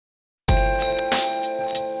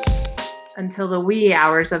until the wee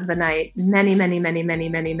hours of the night, many, many, many, many,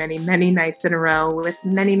 many, many, many nights in a row with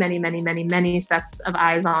many, many, many, many, many sets of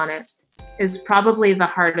eyes on it is probably the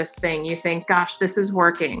hardest thing. You think, gosh, this is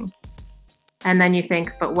working. And then you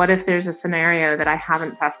think, but what if there's a scenario that I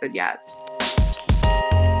haven't tested yet?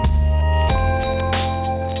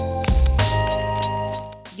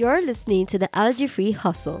 You're listening to the Allergy Free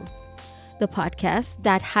Hustle, the podcast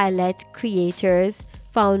that highlights creators,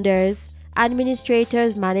 founders,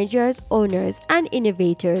 administrators, managers, owners, and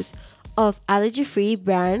innovators of allergy-free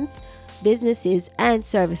brands, businesses, and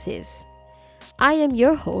services. I am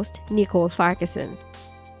your host, Nicole Farquharson.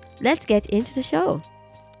 Let's get into the show.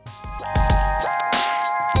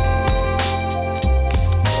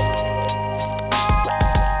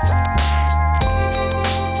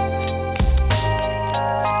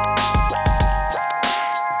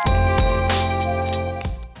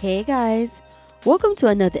 Hey guys, welcome to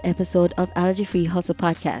another episode of Allergy Free Hustle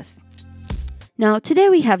Podcast. Now, today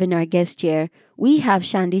we have in our guest chair, we have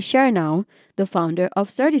Shandy Chernow, the founder of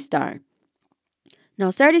CertiStar. Now,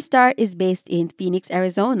 CertiStar is based in Phoenix,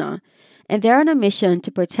 Arizona, and they're on a mission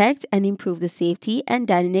to protect and improve the safety and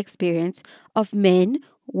dining experience of men,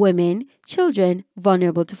 women, children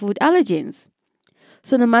vulnerable to food allergens.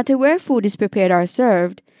 So no matter where food is prepared or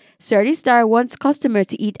served, CertiStar wants customers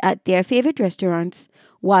to eat at their favorite restaurants,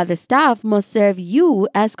 while the staff must serve you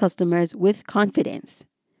as customers with confidence.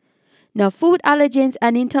 Now, food allergens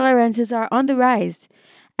and intolerances are on the rise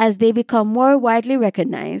as they become more widely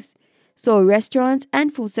recognized. So restaurants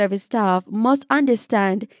and food service staff must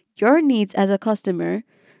understand your needs as a customer,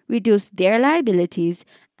 reduce their liabilities,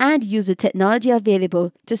 and use the technology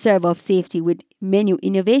available to serve up safety with menu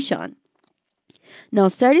innovation. Now,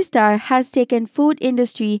 CertiStar has taken food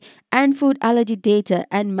industry and food allergy data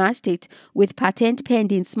and matched it with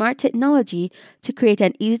patent-pending smart technology to create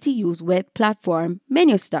an easy-to-use web platform,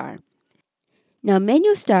 MenuStar. Now,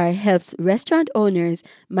 MenuStar helps restaurant owners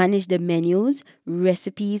manage the menus,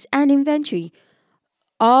 recipes, and inventory,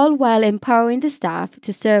 all while empowering the staff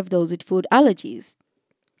to serve those with food allergies.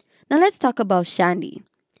 Now, let's talk about Shandy.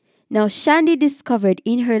 Now, Shandy discovered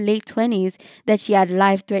in her late 20s that she had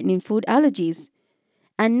life-threatening food allergies.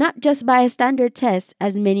 And not just by a standard test,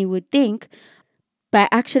 as many would think, by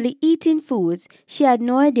actually eating foods she had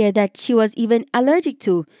no idea that she was even allergic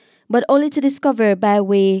to, but only to discover by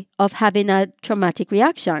way of having a traumatic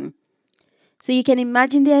reaction. So you can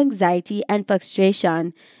imagine the anxiety and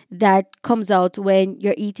frustration that comes out when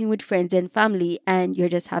you're eating with friends and family and you're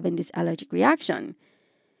just having this allergic reaction.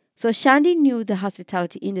 So Shandy knew the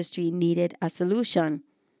hospitality industry needed a solution.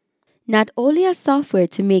 Not only a software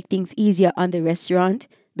to make things easier on the restaurant,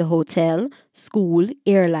 the hotel, school,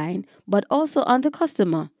 airline, but also on the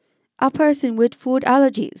customer, a person with food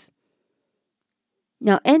allergies.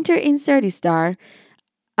 Now enter in CertiStar,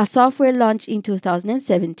 a software launched in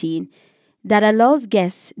 2017 that allows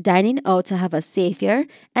guests dining out to have a safer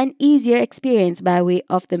and easier experience by way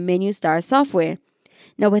of the MenuStar software.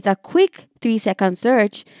 Now with a quick 3-second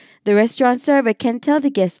search, the restaurant server can tell the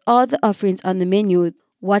guests all the offerings on the menu,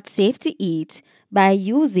 what's safe to eat, by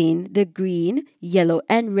using the green, yellow,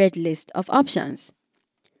 and red list of options.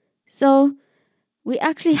 So, we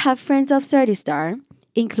actually have friends of CertiStar,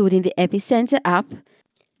 including the Epicenter app,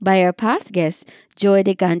 by our past guest, Joy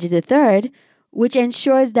de Ganji III, which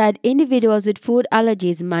ensures that individuals with food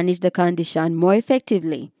allergies manage the condition more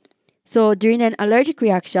effectively. So, during an allergic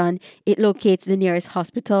reaction, it locates the nearest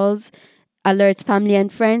hospitals, alerts family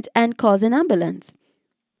and friends, and calls an ambulance.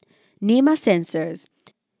 NEMA sensors.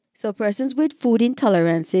 So persons with food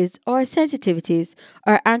intolerances or sensitivities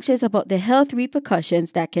are anxious about the health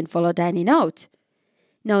repercussions that can follow dining out.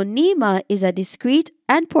 Now, NEMA is a discrete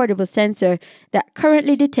and portable sensor that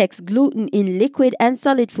currently detects gluten in liquid and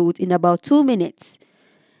solid foods in about 2 minutes.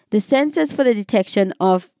 The sensors for the detection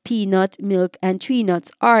of peanut, milk, and tree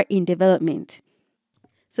nuts are in development.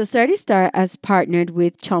 So CertiStar has partnered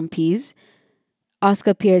with Chompies,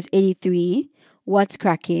 Oscar Pears 83, What's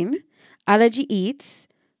Cracking, Allergy Eats,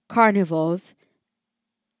 Carnivals,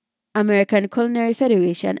 American Culinary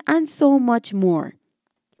Federation, and so much more.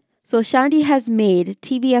 So Shandy has made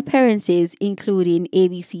TV appearances including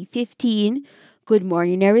ABC 15, Good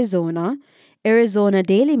Morning Arizona, Arizona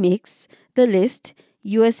Daily Mix, The List,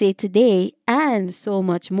 USA Today, and so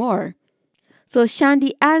much more. So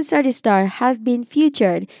Shandy and CertiStar have been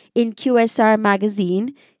featured in QSR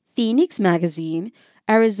Magazine, Phoenix Magazine,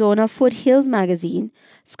 Arizona Foothills Magazine,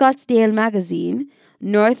 Scottsdale Magazine,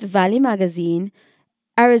 North Valley Magazine,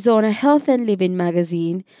 Arizona Health and Living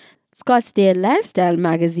Magazine, Scottsdale Lifestyle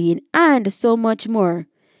Magazine, and so much more.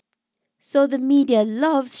 So the media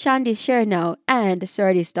loves Shandy Chernow and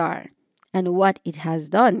CertiStar and what it has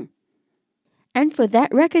done. And for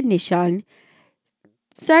that recognition,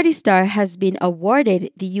 Certistar has been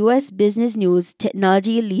awarded the U.S. Business News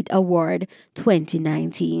Technology Elite Award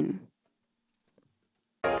 2019.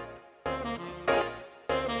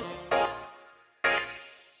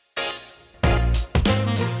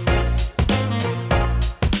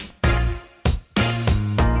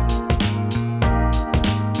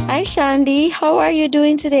 Hi, Shandi. How are you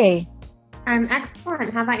doing today? I'm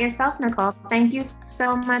excellent. How about yourself, Nicole? Thank you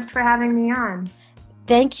so much for having me on.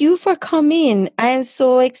 Thank you for coming. I am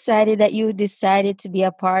so excited that you decided to be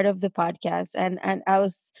a part of the podcast. And I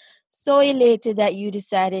was so elated that you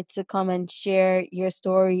decided to come and share your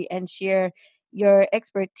story and share your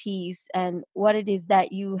expertise and what it is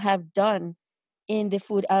that you have done in the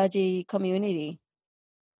food allergy community.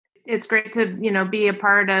 It's great to, be a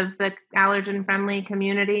part of the allergen friendly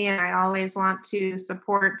community. And I always want to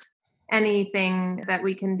support anything that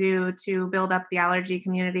we can do to build up the allergy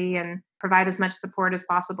community and provide as much support as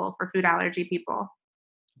possible for food allergy people.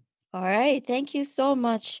 All right. Thank you so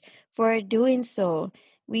much for doing so.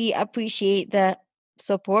 We appreciate the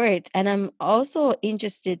support. And I'm also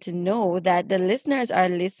interested to know that the listeners are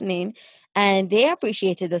listening and they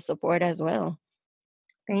appreciated the support as well.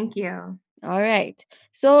 Thank you. All right.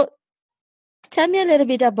 So tell me a little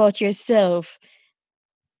bit about yourself.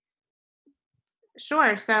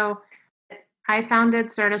 Sure. So I founded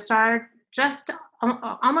Certistar just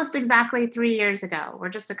almost exactly 3 years ago. We're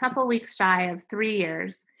just a couple weeks shy of 3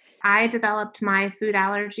 years. I developed my food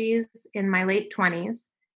allergies in my late 20s.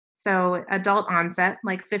 So adult onset,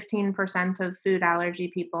 like 15% of food allergy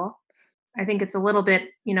people. I think it's a little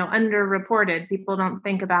bit, underreported. People don't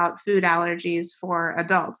think about food allergies for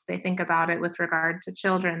adults. They think about it with regard to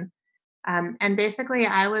children. And basically,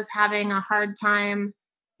 I was having a hard time,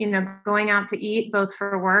 going out to eat both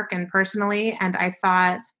for work and personally. And I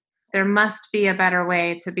thought there must be a better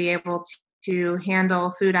way to be able to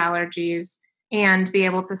handle food allergies and be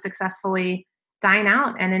able to successfully dine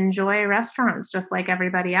out and enjoy restaurants just like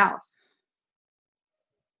everybody else.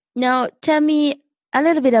 Now, tell me a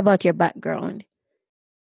little bit about your background.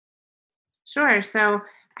 Sure. So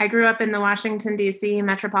I grew up in the Washington, D.C.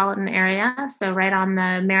 metropolitan area, so right on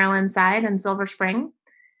the Maryland side in Silver Spring.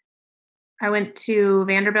 I went to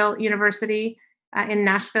Vanderbilt University in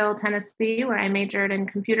Nashville, Tennessee, where I majored in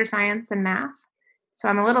computer science and math. So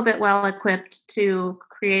I'm a little bit well equipped to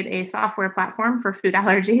create a software platform for food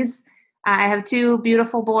allergies. I have two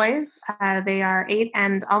beautiful boys. They are 8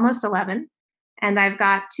 and almost 11. And I've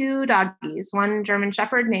got two doggies, one German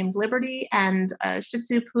Shepherd named Liberty and a Shih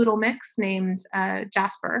Tzu Poodle mix named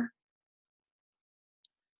Jasper.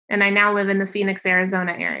 And I now live in the Phoenix,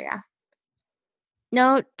 Arizona area.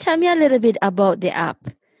 Now, tell me a little bit about the app.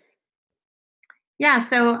 Yeah,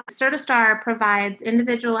 so Certistar provides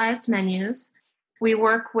individualized menus. We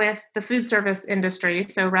work with the food service industry,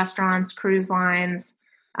 so restaurants, cruise lines,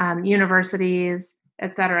 universities,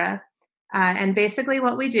 etc. And basically,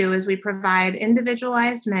 what we do is we provide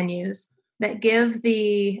individualized menus that give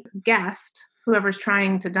the guest, whoever's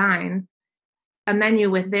trying to dine, a menu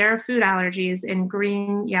with their food allergies in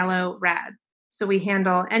green, yellow, red. So we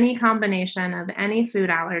handle any combination of any food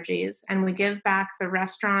allergies and we give back the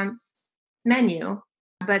restaurant's menu,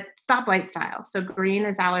 but stoplight style. So green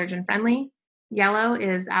is allergen friendly, yellow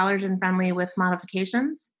is allergen friendly with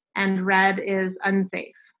modifications, and red is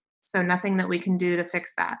unsafe. So nothing that we can do to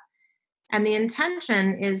fix that. And the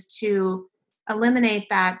intention is to eliminate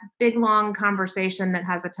that big, long conversation that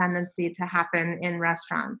has a tendency to happen in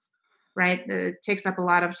restaurants, right? It takes up a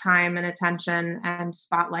lot of time and attention and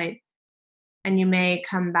spotlight. And you may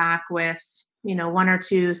come back with, one or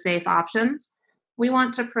two safe options. We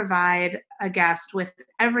want to provide a guest with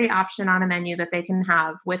every option on a menu that they can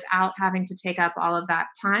have without having to take up all of that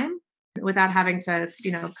time, without having to,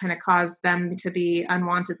 kind of cause them to be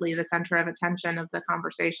unwantedly the center of attention of the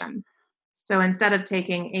conversation. So instead of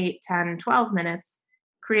taking 8, 10, 12 minutes,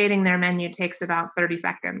 creating their menu takes about 30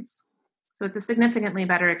 seconds. So it's a significantly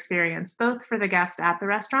better experience, both for the guest at the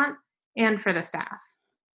restaurant and for the staff.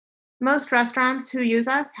 Most restaurants who use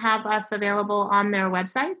us have us available on their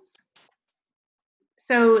websites.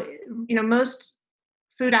 So, most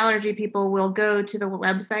food allergy people will go to the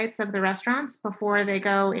websites of the restaurants before they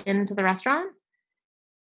go into the restaurant.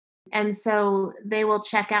 And so they will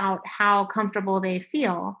check out how comfortable they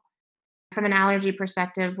feel from an allergy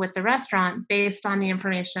perspective with the restaurant based on the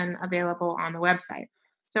information available on the website.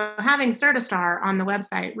 So having Certistar on the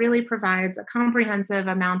website really provides a comprehensive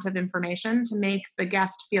amount of information to make the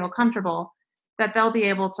guest feel comfortable that they'll be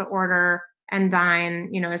able to order and dine,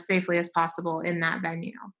 as safely as possible in that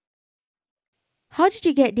venue. How did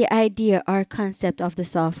you get the idea or concept of the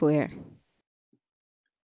software?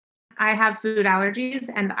 I have food allergies,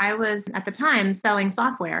 and I was at the time selling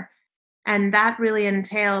software. And that really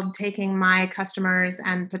entailed taking my customers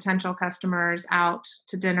and potential customers out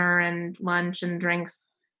to dinner and lunch and drinks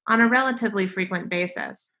on a relatively frequent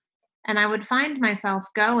basis. And I would find myself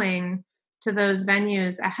going to those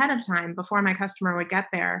venues ahead of time before my customer would get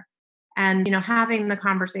there and, having the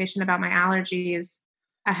conversation about my allergies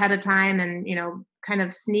ahead of time and, kind of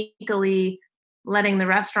sneakily letting the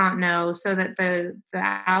restaurant know so that the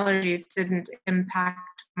allergies didn't impact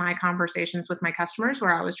my conversations with my customers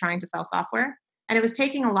where I was trying to sell software. And it was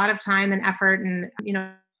taking a lot of time and effort and,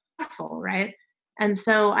 stressful, right? And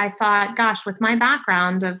so I thought, gosh, with my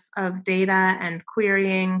background of data and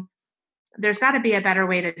querying, there's got to be a better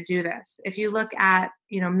way to do this. If you look at,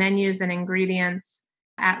 menus and ingredients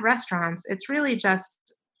at restaurants, it's really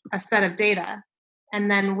just a set of data. And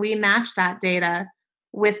then we match that data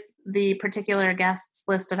with the particular guest's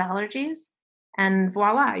list of allergies. And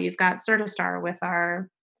voila, you've got Certistar with our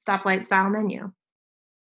stoplight style menu.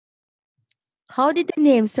 How did the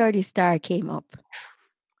name Certistar came up?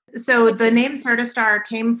 So the name Certistar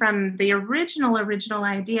came from the original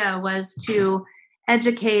idea was to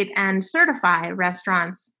educate and certify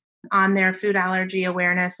restaurants on their food allergy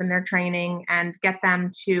awareness and their training and get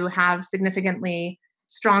them to have significantly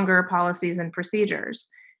stronger policies and procedures.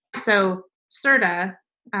 So CERTA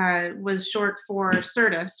was short for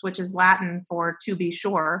Certus, which is Latin for to be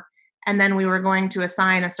sure. And then we were going to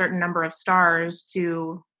assign a certain number of stars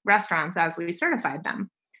to restaurants as we certified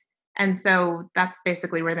them. And so that's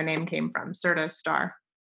basically where the name came from, Certistar.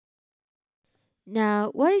 Now,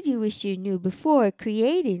 what did you wish you knew before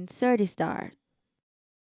creating Certistar?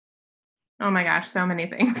 Oh my gosh, so many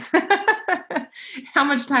things. How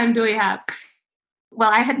much time do we have?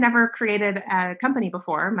 Well, I had never created a company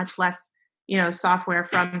before, much less, software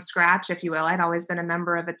from scratch, if you will. I'd always been a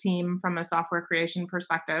member of a team from a software creation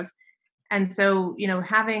perspective. And so,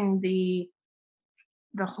 having the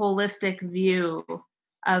holistic view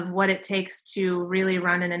of what it takes to really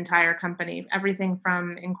run an entire company, everything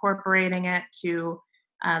from incorporating it to,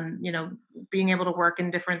 being able to work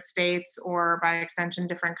in different states or by extension,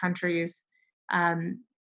 different countries,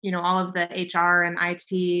 all of the HR and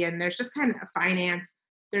IT, and there's just kind of finance.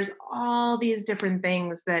 There's all these different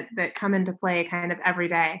things that come into play kind of every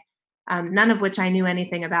day, none of which I knew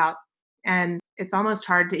anything about. And it's almost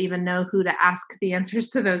hard to even know who to ask the answers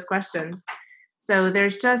to those questions. So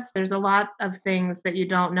there's a lot of things that you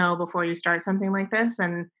don't know before you start something like this.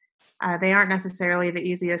 And they aren't necessarily the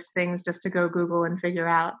easiest things just to go Google and figure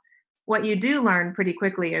out. What you do learn pretty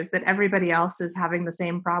quickly is that everybody else is having the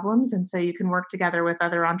same problems. And so you can work together with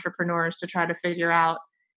other entrepreneurs to try to figure out,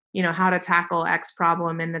 how to tackle X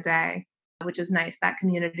problem in the day, which is nice. That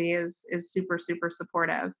community is super, super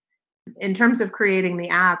supportive. In terms of creating the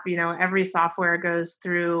app, every software goes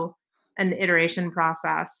through an iteration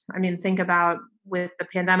process. I mean, think about with the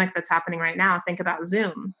pandemic that's happening right now, think about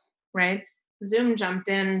Zoom, right? Zoom jumped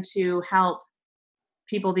in to help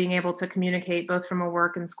people being able to communicate both from a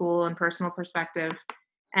work and school and personal perspective,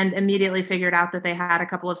 and immediately figured out that they had a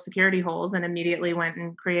couple of security holes and immediately went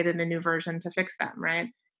and created a new version to fix them, right?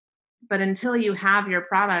 But until you have your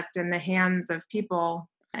product in the hands of people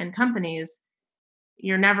and companies,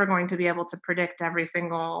 you're never going to be able to predict every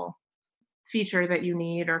single feature that you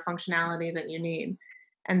need or functionality that you need.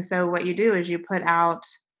 And so what you do is you put out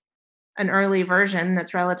an early version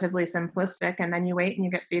that's relatively simplistic, and then you wait and you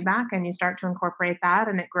get feedback and you start to incorporate that,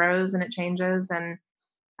 and it grows and it changes, and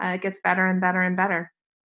it gets better and better and better.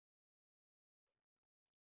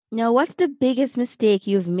 Now, what's the biggest mistake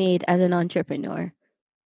you've made as an entrepreneur?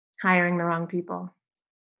 Hiring the wrong people.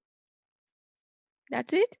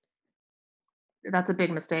 That's it? That's a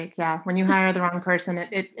big mistake. Yeah. When you hire the wrong person,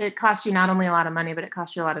 it costs you not only a lot of money, but it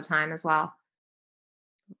costs you a lot of time as well.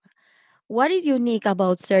 What is unique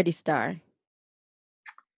about Certistar?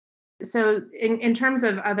 So in terms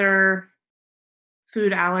of other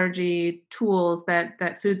food allergy tools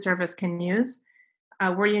that food service can use,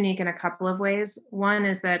 we're unique in a couple of ways. One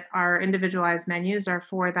is that our individualized menus are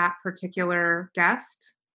for that particular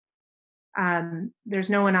guest. There's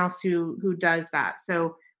no one else who does that.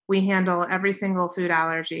 So we handle every single food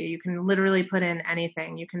allergy. You can literally put in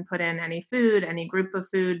anything. You can put in any food, any group of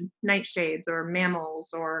food, nightshades or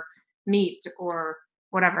mammals or meat or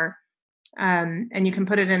whatever. And you can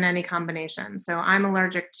put it in any combination. So I'm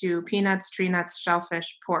allergic to peanuts, tree nuts,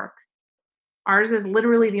 shellfish, pork. Ours is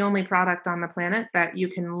literally the only product on the planet that you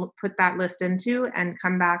can put that list into and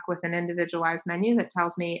come back with an individualized menu that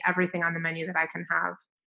tells me everything on the menu that I can have,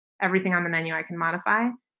 everything on the menu I can modify,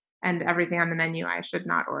 and everything on the menu I should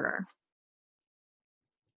not order.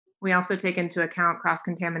 We also take into account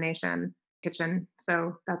cross-contamination. kitchen.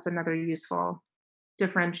 So that's another useful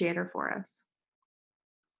differentiator for us.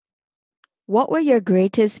 What were your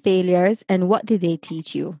greatest failures and what did they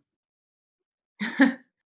teach you?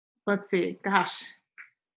 Let's see. Gosh,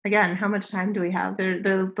 again, how much time do we have?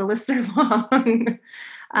 The lists are long.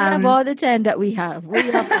 We have all the time that we have. We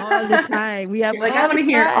have all the time. We have You're like, I all want the to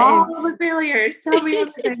hear time. all the failures. Tell me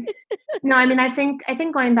everything. No, I mean, I think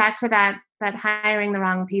going back to that hiring the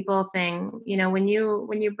wrong people thing, when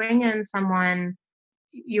you bring in someone,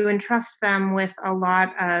 you entrust them with a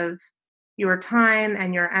lot of your time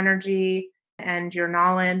and your energy and your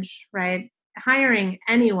knowledge, right? Hiring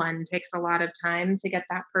anyone takes a lot of time to get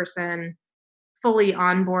that person fully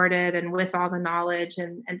onboarded and with all the knowledge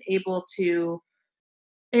and able to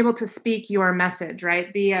speak your message,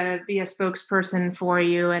 right? Be a spokesperson for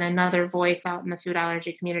you and another voice out in the food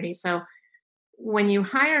allergy community. So when you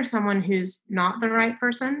hire someone who's not the right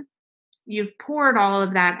person, you've poured all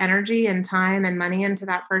of that energy and time and money into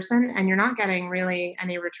that person and you're not getting really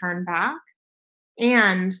any return back.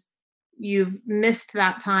 And you've missed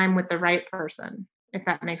that time with the right person, if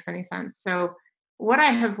that makes any sense. So what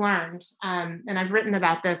I have learned, and I've written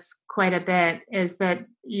about this quite a bit, is that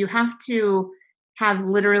you have to have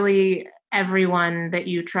literally everyone that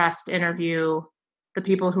you trust interview the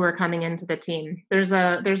people who are coming into the team. There's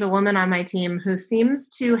a woman on my team who seems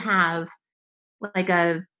to have like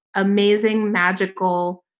a amazing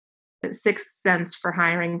magical sixth sense for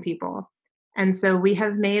hiring people. And so we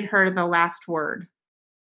have made her the last word.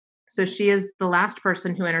 So she is the last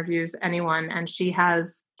person who interviews anyone, and she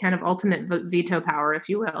has kind of ultimate veto power, if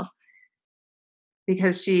you will,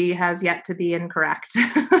 because she has yet to be incorrect.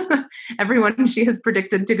 Everyone she has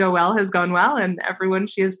predicted to go well has gone well, and everyone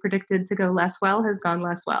she has predicted to go less well has gone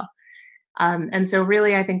less well. And so,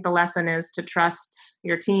 really, I think the lesson is to trust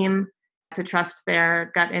your team, to trust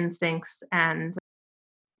their gut instincts, and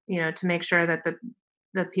to make sure that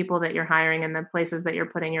the people that you're hiring and the places that you're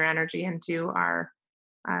putting your energy into are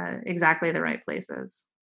exactly the right places.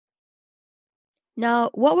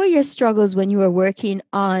 Now, what were your struggles when you were working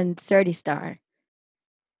on CertiStar?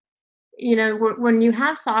 When you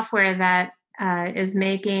have software that is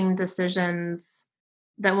making decisions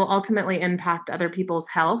that will ultimately impact other people's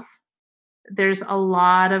health, there's a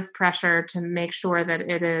lot of pressure to make sure that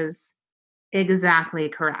it is exactly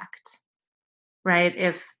correct, right?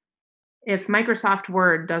 If Microsoft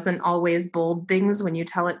Word doesn't always bold things when you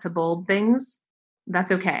tell it to bold things,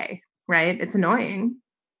 that's okay, right? It's annoying,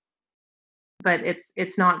 but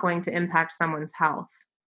it's not going to impact someone's health.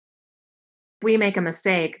 If we make a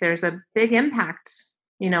mistake, there's a big impact,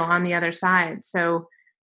 on the other side. So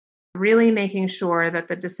really making sure that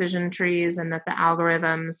the decision trees and that the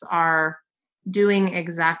algorithms are doing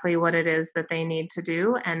exactly what it is that they need to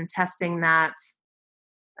do and testing that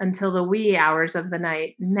until the wee hours of the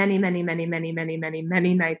night, many, many, many, many, many, many,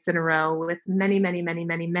 many nights in a row with many, many, many,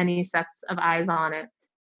 many, many sets of eyes on it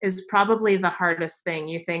is probably the hardest thing.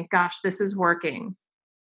 You think, gosh, this is working.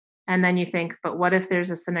 And then you think, but what if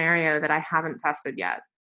there's a scenario that I haven't tested yet?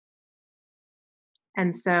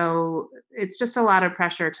 And so it's just a lot of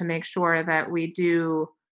pressure to make sure that we do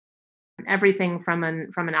everything from an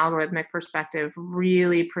algorithmic perspective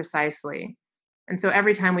really precisely. And so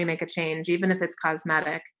every time we make a change, even if it's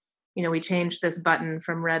cosmetic, we change this button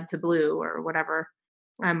from red to blue or whatever.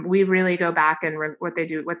 We really go back and what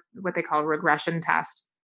they call regression test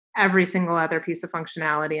every single other piece of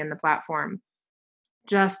functionality in the platform,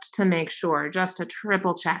 just to make sure, just to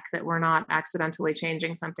triple check that we're not accidentally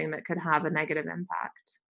changing something that could have a negative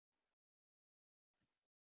impact.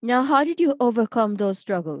 Now, how did you overcome those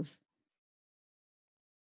struggles?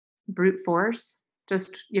 Brute force.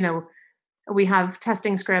 Just, we have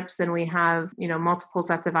testing scripts and we have, multiple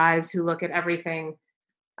sets of eyes who look at everything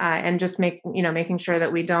and just making sure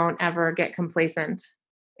that we don't ever get complacent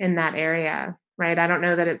in that area, right? I don't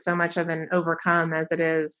know that it's so much of an overcome as it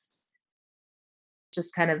is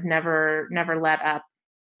just kind of never let up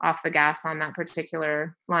off the gas on that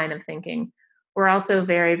particular line of thinking. We're also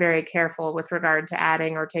very, very careful with regard to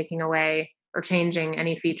adding or taking away or changing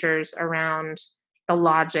any features around the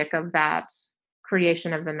logic of that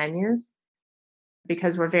creation of the menus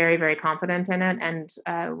because we're very, very confident in it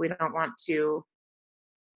and we don't want to,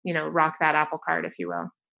 rock that apple cart, if you will.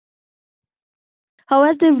 How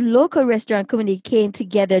has the local restaurant community came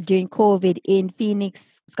together during COVID in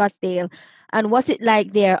Phoenix, Scottsdale, and what's it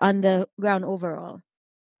like there on the ground overall?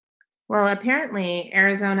 Well, apparently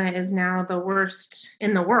Arizona is now the worst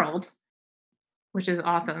in the world, which is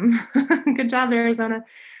awesome. Good job, Arizona.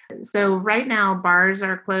 So right now, bars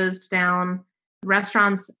are closed down.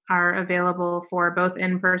 Restaurants are available for both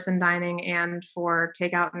in-person dining and for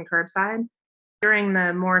takeout and curbside. During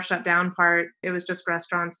the more shut down part, it was just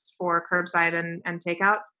restaurants for curbside and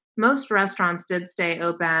takeout. Most restaurants did stay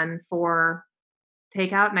open for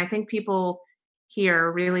takeout, and I think people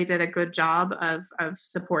here really did a good job of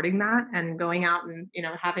supporting that and going out and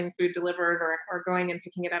having food delivered or going and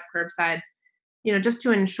picking it up curbside, just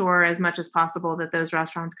to ensure as much as possible that those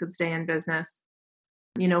restaurants could stay in business.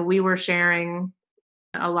 We were sharing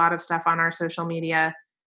a lot of stuff on our social media,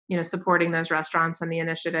 supporting those restaurants and the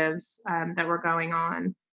initiatives that were going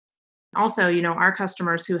on. Also, our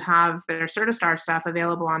customers who have their Certistar stuff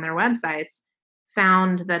available on their websites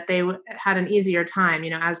found that they had an easier time.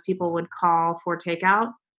 As people would call for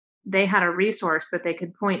takeout, they had a resource that they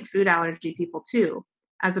could point food allergy people to,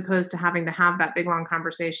 as opposed to having to have that big long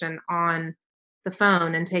conversation on the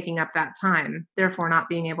phone and taking up that time, therefore not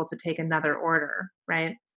being able to take another order,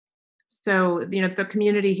 right? So, the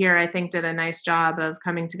community here, I think, did a nice job of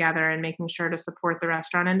coming together and making sure to support the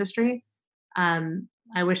restaurant industry.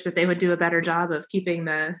 I wish that they would do a better job of keeping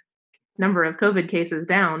the number of COVID cases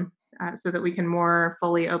down so that we can more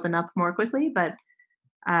fully open up more quickly. But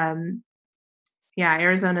yeah,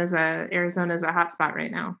 Arizona's a hot spot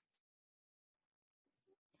right now.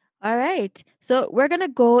 All right. So we're going to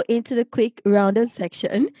go into the quick roundup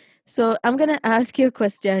section. So I'm going to ask you a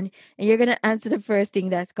question and you're going to answer the first thing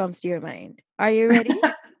that comes to your mind. Are you ready?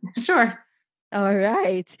 Sure. All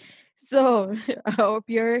right. So I hope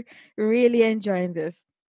you're really enjoying this.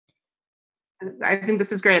 I think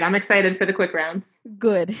this is great. I'm excited for the quick rounds.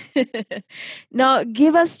 Good. Now,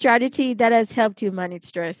 give a strategy that has helped you manage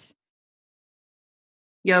stress.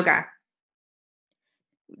 Yoga.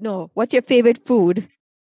 No, what's your favorite food?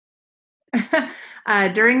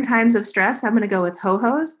 During times of stress, I'm going to go with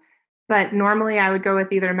ho-hos, but normally I would go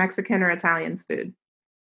with either Mexican or Italian food.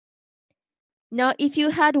 Now, if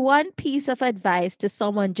you had one piece of advice to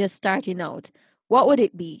someone just starting out, what would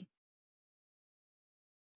it be?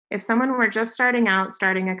 If someone were just starting out,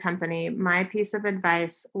 starting a company, my piece of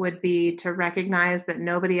advice would be to recognize that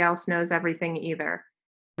nobody else knows everything either,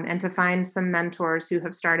 and to find some mentors who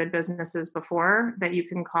have started businesses before that you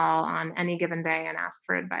can call on any given day and ask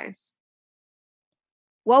for advice.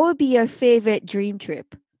 What would be your favorite dream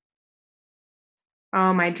trip?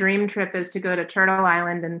 Oh, my dream trip is to go to Turtle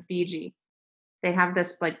Island in Fiji. They have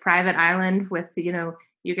this like private island with,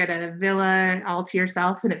 you get a villa all to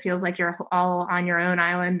yourself and it feels like you're all on your own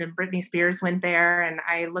island. And Britney Spears went there. And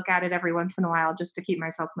I look at it every once in a while just to keep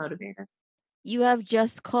myself motivated. You have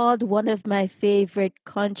just called one of my favorite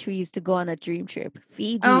countries to go on a dream trip,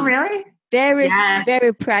 Fiji. Oh, really? Very, Yes.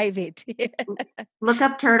 very private. Look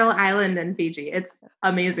up Turtle Island in Fiji. It's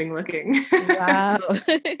amazing looking. Wow.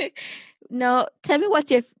 Now, tell me what's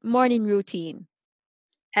your morning routine?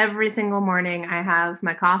 Every single morning, I have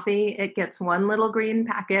my coffee. It gets one little green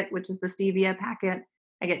packet, which is the stevia packet.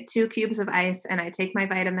 I get 2 cubes of ice and I take my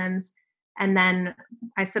vitamins. And then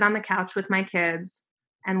I sit on the couch with my kids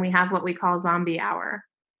and we have what we call zombie hour.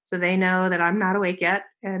 So they know that I'm not awake yet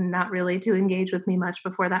and not really to engage with me much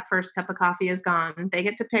before that first cup of coffee is gone. They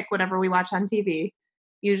get to pick whatever we watch on TV,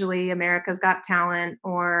 usually America's Got Talent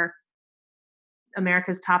or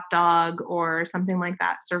America's Top Dog or something like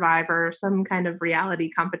that, Survivor, some kind of reality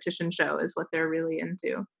competition show is what they're really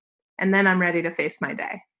into. And then I'm ready to face my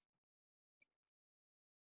day.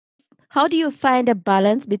 How do you find a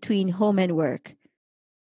balance between home and work?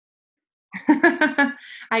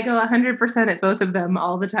 I go 100% at both of them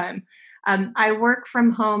all the time. I work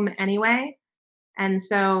from home anyway. And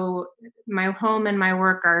so my home and my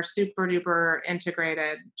work are super duper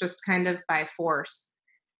integrated, just kind of by force.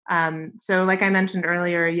 So like I mentioned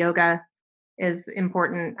earlier, yoga is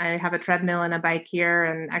important. I have a treadmill and a bike here,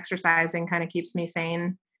 and exercising kind of keeps me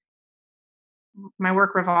sane. My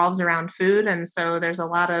work revolves around food, and so there's a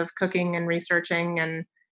lot of cooking and researching and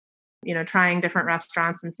trying different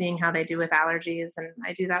restaurants and seeing how they do with allergies, and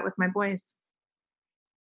I do that with my boys.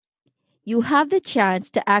 You have the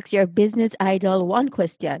chance to ask your business idol one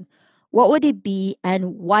question. What would it be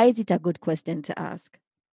and why is it a good question to ask?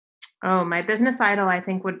 Oh, my business idol, I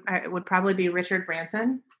think would probably be Richard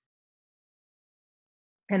Branson.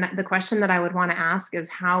 And the question that I would want to ask is,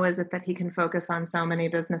 how is it that he can focus on so many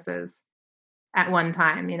businesses at one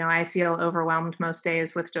time? I feel overwhelmed most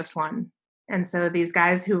days with just one. And so these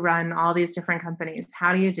guys who run all these different companies,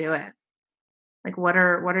 how do you do it? Like, what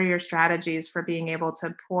are your strategies for being able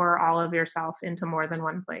to pour all of yourself into more than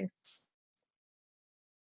one place?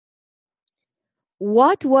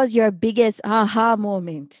 What was your biggest aha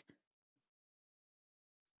moment?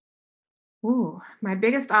 Ooh, my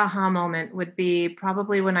biggest aha moment would be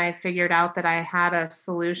probably when I figured out that I had a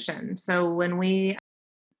solution. So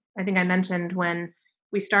I think I mentioned when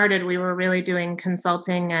we were really doing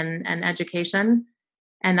consulting and education.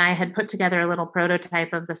 And I had put together a little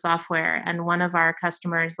prototype of the software. And one of our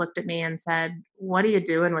customers looked at me and said, "What are you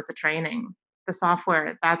doing with the training? The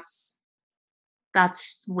software, that's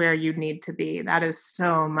where you need to be. That is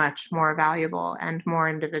so much more valuable and more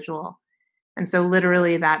individual." And so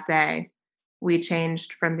literally that day, we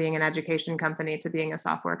changed from being an education company to being a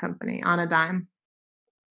software company on a dime.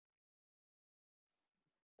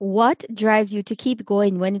 What drives you to keep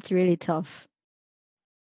going when it's really tough?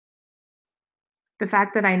 The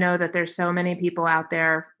fact that I know that there's so many people out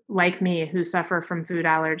there like me who suffer from food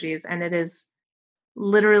allergies, and it is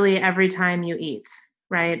literally every time you eat,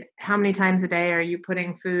 right? How many times a day are you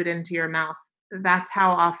putting food into your mouth? That's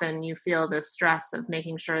how often you feel this stress of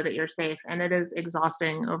making sure that you're safe, and it is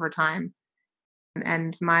exhausting over time.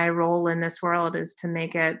 And my role in this world is to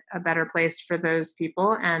make it a better place for those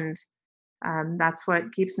people, and that's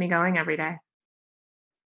what keeps me going every day.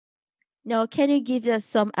 Now, can you give us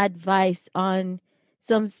some advice on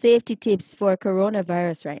some safety tips for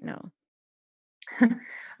coronavirus right now?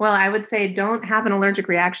 Well, I would say don't have an allergic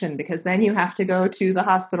reaction, because then you have to go to the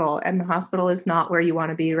hospital, and the hospital is not where you want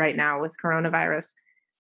to be right now with coronavirus.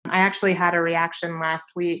 I actually had a reaction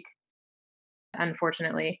last week,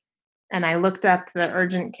 unfortunately, and I looked up the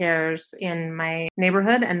urgent cares in my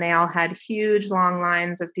neighborhood, and they all had huge long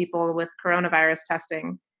lines of people with coronavirus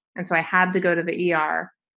testing. And so I had to go to the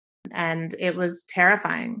ER, and it was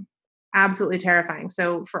terrifying, absolutely terrifying.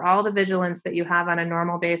 So, for all the vigilance that you have on a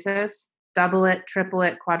normal basis, double it, triple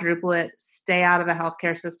it, quadruple it, stay out of the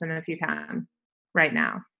healthcare system if you can right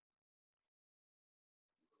now.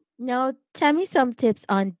 Now, tell me some tips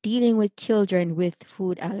on dealing with children with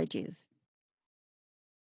food allergies.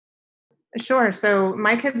 Sure. So,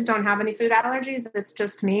 my kids don't have any food allergies, it's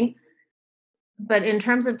just me. But in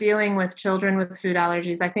terms of dealing with children with food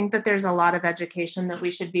allergies, I think that there's a lot of education that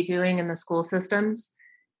we should be doing in the school systems.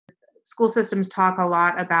 School systems talk a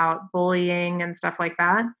lot about bullying and stuff like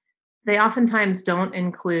that. They oftentimes don't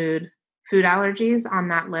include food allergies on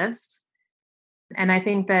that list. And I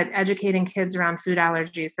think that educating kids around food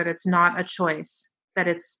allergies, that it's not a choice, that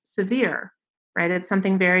it's severe, right? It's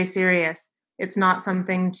something very serious. It's not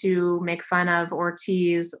something to make fun of or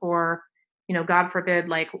tease or, God forbid,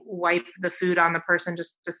 like wipe the food on the person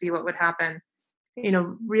just to see what would happen.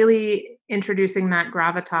 Really introducing that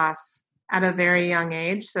gravitas at a very young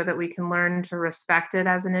age so that we can learn to respect it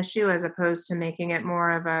as an issue as opposed to making it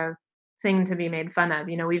more of a thing to be made fun of.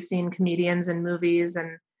 We've seen comedians in movies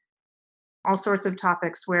and all sorts of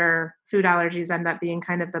topics where food allergies end up being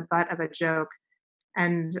kind of the butt of a joke.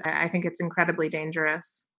 And I think it's incredibly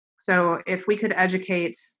dangerous. So if we could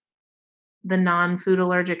educate the non-food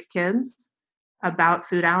allergic kids about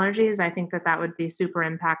food allergies, I think that that would be super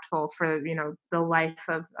impactful for, the life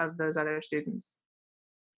of those other students.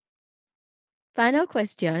 Final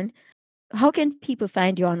question. How can people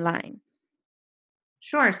find you online?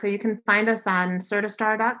 Sure. So you can find us on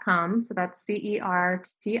certistar.com. So that's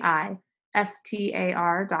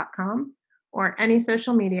CERTISTAR.com, or any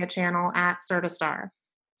social media channel at Certistar.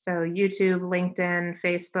 So YouTube, LinkedIn,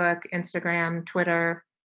 Facebook, Instagram, Twitter.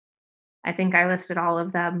 I think I listed all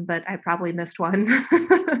of them, but I probably missed one.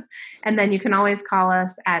 And then you can always call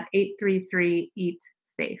us at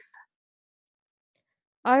 833-EAT-SAFE.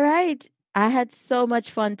 All right. I had so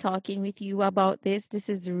much fun talking with you about this. This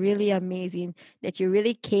is really amazing that you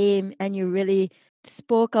really came and you really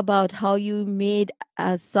spoke about how you made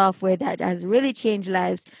a software that has really changed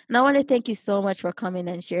lives. And I want to thank you so much for coming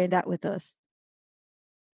and sharing that with us.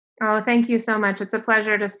 Oh, thank you so much. It's a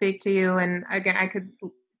pleasure to speak to you. And again, I could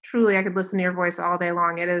listen to your voice all day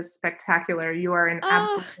long. It is spectacular. You are in Oh,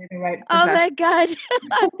 absolutely the right oh profession. my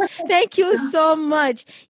God. Thank you so much.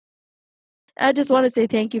 I just want to say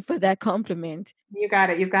thank you for that compliment. You got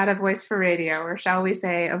it. You've got a voice for radio, or shall we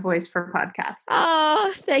say a voice for podcasts.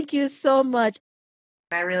 Oh, thank you so much.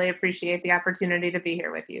 I really appreciate the opportunity to be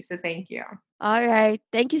here with you. So thank you. All right.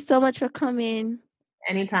 Thank you so much for coming.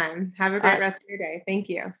 Anytime. Have a Uh, great rest of your day. Thank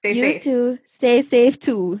you. Stay you safe. too. Stay safe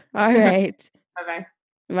too. All right. Bye-bye.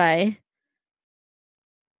 Bye.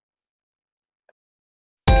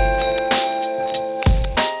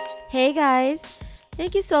 Hey guys.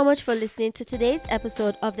 Thank you so much for listening to today's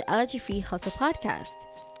episode of the Allergy Free Hustle podcast.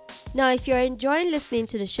 Now, if you're enjoying listening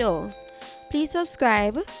to the show, please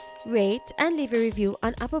subscribe, rate, and leave a review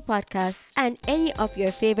on Apple Podcasts and any of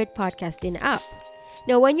your favorite podcasting app.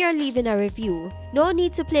 Now, when you're leaving a review, no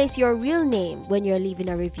need to place your real name when you're leaving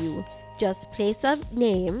a review. Just place a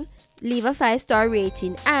name, leave a 5-star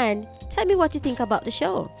rating, and tell me what you think about the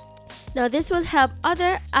show. Now, this will help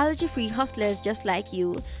other allergy-free hustlers just like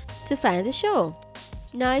you to find the show.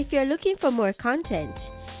 Now, if you're looking for more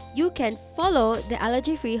content, you can follow the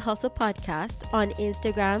Allergy Free Hustle podcast on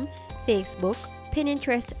Instagram, Facebook,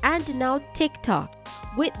 Pinterest, and now TikTok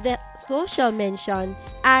with the social mention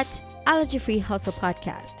at Allergy Free Hustle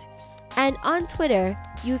podcast. And on Twitter,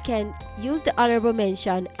 you can use the honorable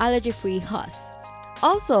mention Allergy Free Hus.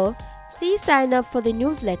 Also, please sign up for the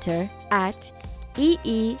newsletter at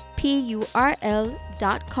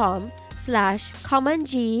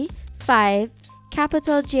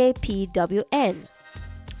eepurl.com/commong5JPWN.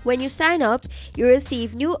 When you sign up, you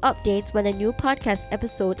receive new updates when a new podcast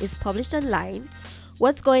episode is published online,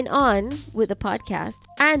 what's going on with the podcast,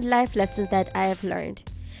 and life lessons that I have learned.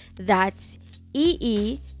 That's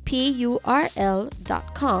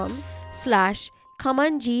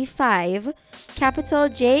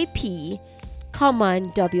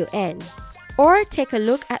eepurl.com/commong5JPWN. Or take a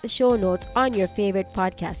look at the show notes on your favorite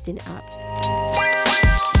podcasting app.